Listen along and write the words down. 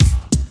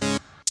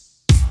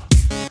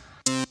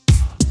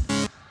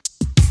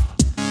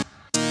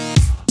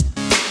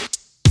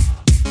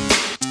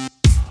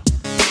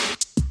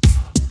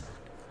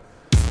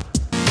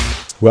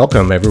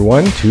Welcome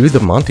everyone to the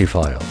Monty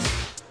Files,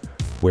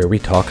 where we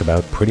talk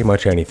about pretty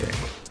much anything.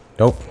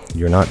 Nope,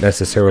 you're not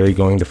necessarily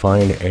going to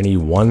find any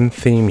one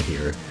theme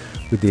here,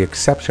 with the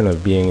exception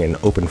of being an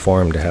open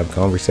forum to have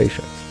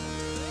conversations.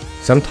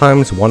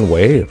 Sometimes one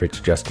way if it's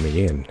just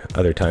me, and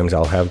other times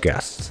I'll have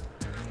guests.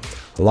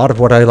 A lot of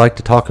what I like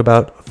to talk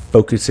about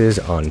focuses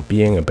on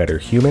being a better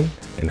human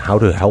and how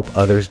to help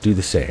others do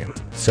the same.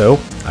 So,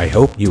 I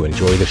hope you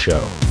enjoy the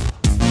show.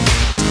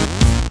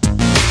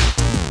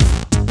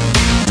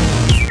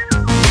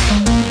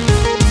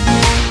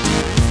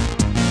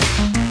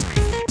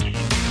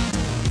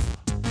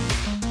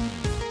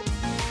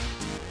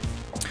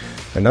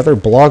 Another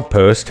blog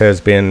post has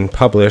been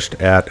published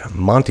at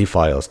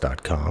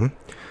montyfiles.com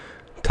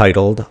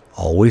titled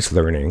Always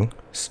Learning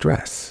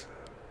Stress.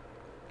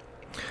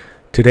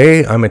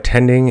 Today I'm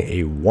attending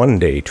a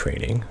one-day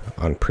training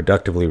on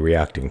productively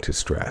reacting to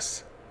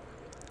stress.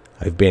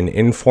 I've been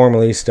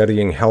informally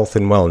studying health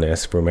and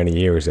wellness for many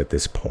years at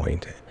this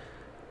point,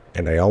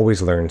 and I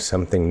always learn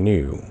something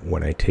new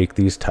when I take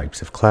these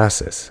types of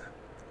classes.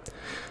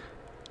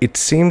 It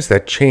seems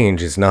that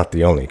change is not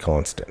the only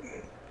constant.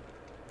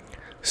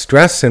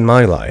 Stress in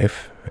my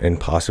life, and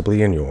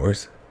possibly in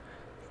yours,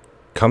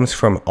 comes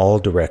from all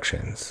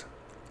directions.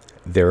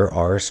 There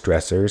are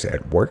stressors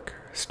at work,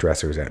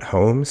 stressors at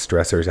home,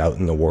 stressors out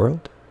in the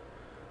world,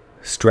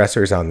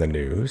 stressors on the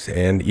news,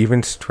 and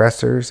even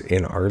stressors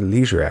in our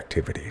leisure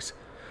activities.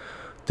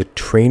 The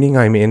training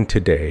I'm in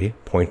today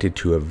pointed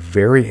to a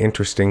very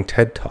interesting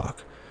TED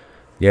Talk.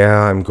 Yeah,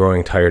 I'm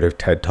growing tired of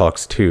TED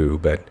Talks too,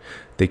 but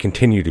they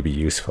continue to be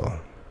useful.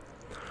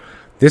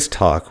 This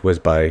talk was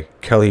by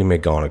Kelly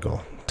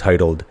McGonigal,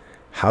 titled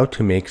How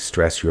to Make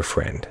Stress Your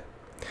Friend.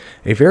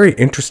 A very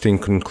interesting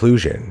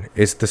conclusion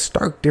is the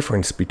stark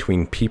difference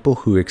between people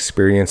who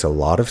experience a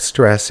lot of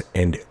stress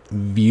and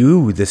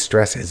view the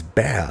stress as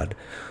bad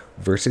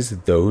versus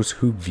those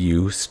who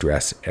view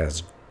stress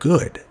as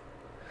good.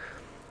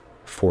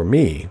 For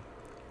me,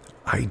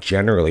 I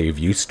generally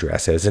view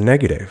stress as a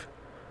negative,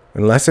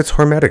 unless it's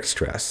hormetic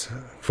stress,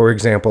 for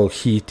example,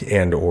 heat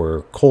and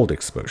or cold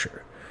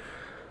exposure.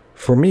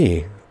 For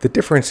me, the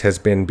difference has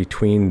been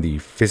between the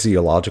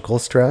physiological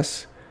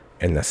stress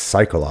and the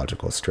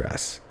psychological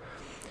stress.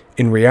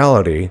 In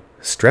reality,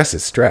 stress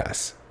is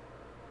stress.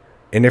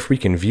 And if we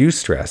can view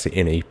stress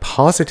in a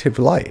positive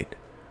light,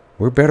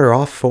 we're better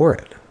off for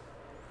it.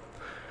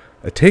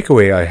 A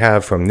takeaway I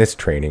have from this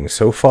training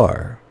so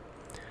far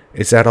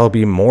is that I'll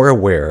be more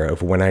aware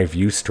of when I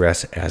view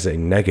stress as a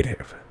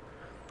negative.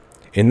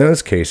 In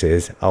those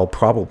cases, I'll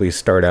probably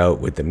start out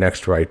with the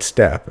next right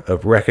step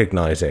of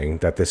recognizing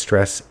that the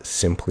stress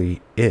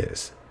simply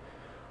is.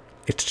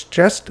 It's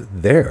just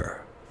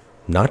there,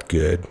 not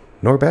good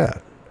nor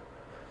bad.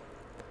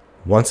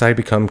 Once I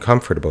become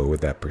comfortable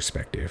with that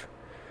perspective,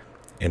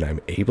 and I'm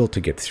able to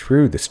get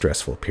through the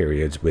stressful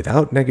periods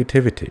without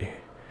negativity,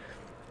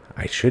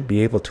 I should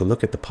be able to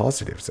look at the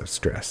positives of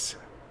stress.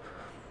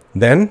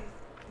 Then,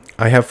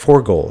 I have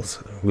 4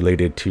 goals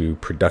related to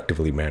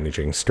productively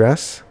managing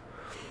stress.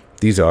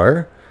 These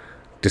are: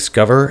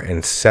 discover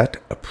and set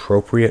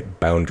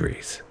appropriate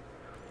boundaries.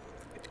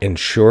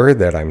 Ensure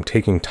that I'm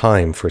taking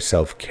time for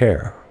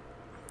self-care.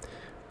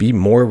 Be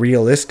more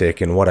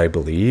realistic in what I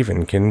believe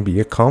and can be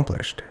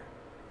accomplished.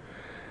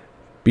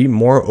 Be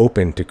more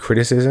open to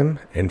criticism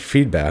and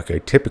feedback I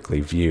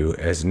typically view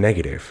as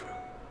negative.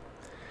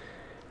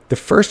 The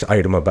first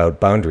item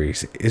about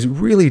boundaries is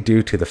really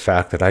due to the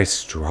fact that I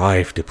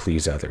strive to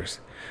please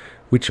others,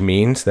 which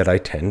means that I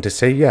tend to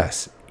say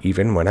yes,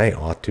 even when I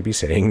ought to be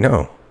saying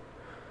no.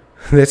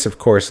 This, of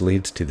course,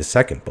 leads to the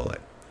second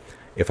bullet.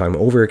 If I'm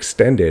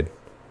overextended,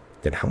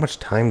 then how much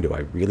time do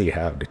I really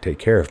have to take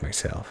care of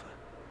myself?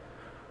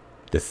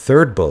 The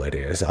third bullet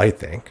is, I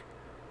think,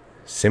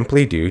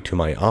 simply due to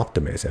my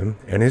optimism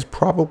and is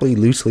probably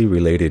loosely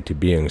related to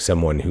being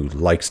someone who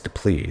likes to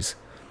please,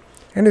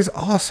 and is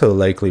also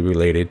likely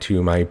related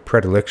to my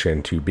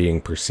predilection to being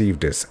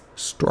perceived as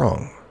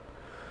strong.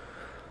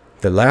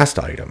 The last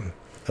item,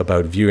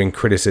 about viewing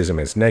criticism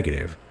as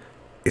negative,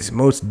 is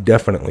most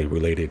definitely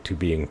related to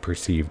being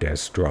perceived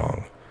as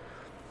strong.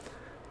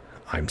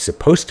 I'm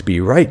supposed to be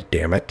right,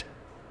 damn it.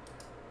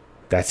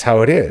 That's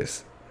how it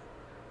is.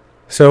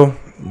 So,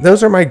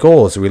 those are my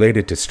goals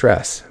related to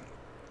stress.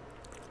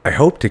 I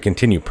hope to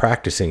continue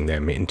practicing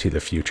them into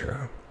the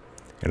future,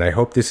 and I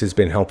hope this has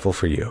been helpful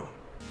for you.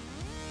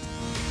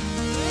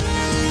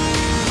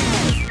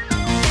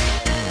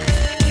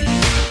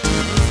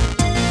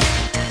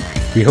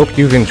 We hope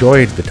you've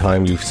enjoyed the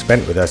time you've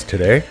spent with us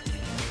today.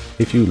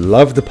 If you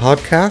love the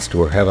podcast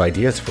or have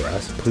ideas for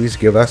us, please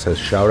give us a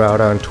shout out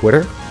on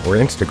Twitter or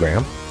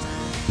Instagram.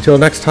 Until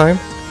next time,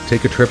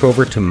 take a trip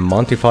over to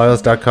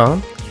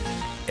montyfiles.com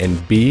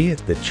and be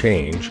the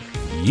change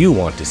you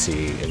want to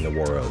see in the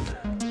world.